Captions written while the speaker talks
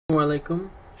ওয়ালাইকুম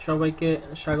সবাইকে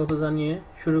স্বাগত জানিয়ে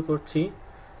শুরু করছি।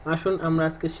 আসুন আমরা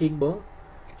আজকে শিখব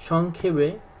সংক্ষেপে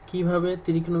কিভাবে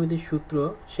ত্রিকোণমিতির সূত্র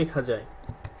শেখা যায়।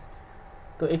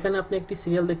 তো এখানে আপনি একটি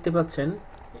সিরিয়াল দেখতে পাচ্ছেন,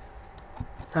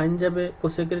 সাইন যাবে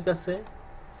কোসেকের কাছে,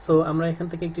 সো আমরা এখান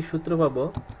থেকে একটি সূত্র পাবো,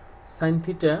 সাইন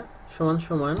থিটা সমান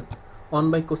সমান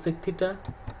 1/কোসেক থিটা।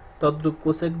 তদ্রূপ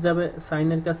কোসেক যাবে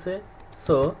সাইনের কাছে,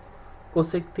 সো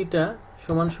কোসেক থিটা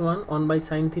সমান সমান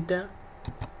 1/সাইন থিটা।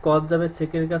 কস যাবে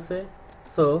সেকের কাছে,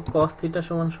 সো কস থিটা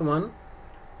সমান সমান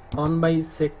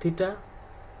 1/সেক থিটা।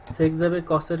 সেক যাবে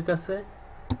কসের কাছে,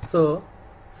 সো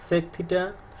সেক থিটা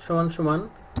সমান সমান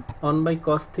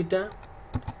 1/কস থিটা।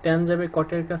 ট্যান যাবে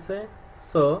কটের কাছে,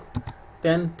 সো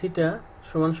ট্যান থিটা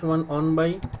সমান সমান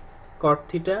 1/কট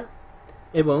থিটা।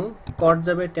 এবং কট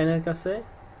যাবে ট্যানের কাছে,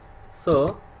 সো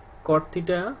কট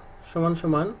থিটা সমান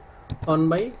সমান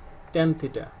 1/ট্যান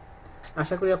থিটা।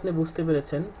 আশা করি আপনি বুঝতে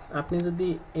পেরেছেন। আপনি যদি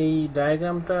এই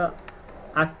ডায়াগ্রামটা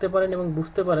আঁকতে পারেন এবং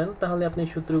বুঝতে পারেন তাহলে আপনি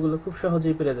সূত্রগুলো খুব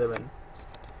সহজেই পেরে যাবেন।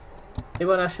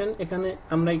 এবার আসেন, এখানে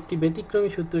আমরা একটি ব্যতিক্রমী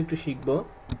সূত্র একটু শিখব।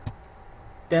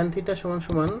 ট্যান থিটা সমান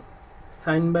সমান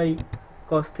সাইন বাই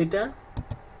কস থিটা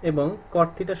এবং কট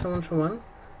থিটা সমান সমান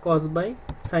কস বাই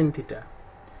সাইন থিটা।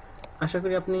 আশা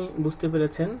করি আপনি বুঝতে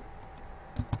পেরেছেন।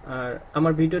 আর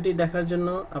আমার ভিডিওটি দেখার জন্য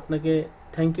আপনাকে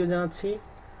থ্যাংক ইউ জানাচ্ছি।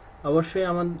 অবশ্যই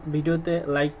আমার ভিডিওতে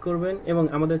লাইক করবেন এবং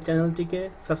আমাদের চ্যানেলটিকে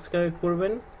সাবস্ক্রাইব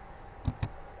করবেন।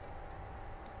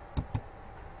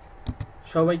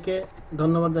 সবাইকে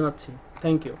ধন্যবাদ জানাচ্ছি।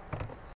 Thank you.